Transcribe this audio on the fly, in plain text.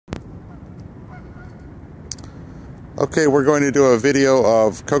Okay, we're going to do a video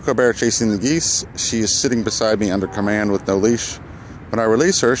of Cocoa Bear chasing the geese. She is sitting beside me under command with no leash. When I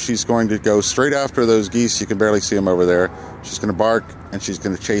release her, she's going to go straight after those geese. You can barely see them over there. She's going to bark and she's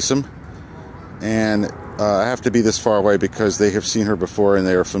going to chase them. And I have to be this far away because they have seen her before and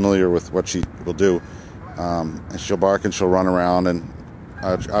they are familiar with what she will do. And she'll bark and she'll run around, and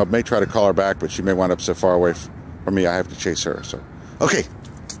I may try to call her back, but she may wind up so far away from me I have to chase her. So, okay.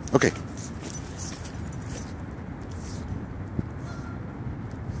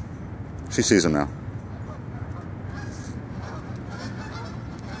 She sees him now.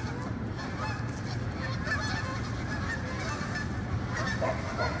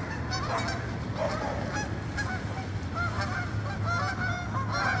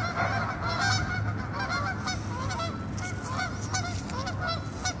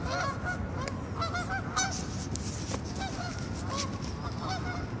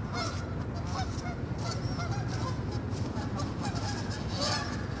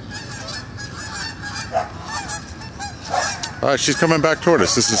 All right, she's coming back toward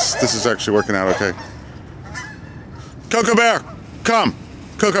us. This is actually working out okay. Cocoa Bear, come.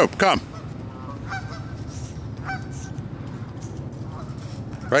 Coco, come.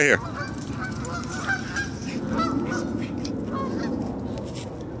 Right here.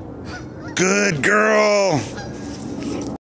 Good girl.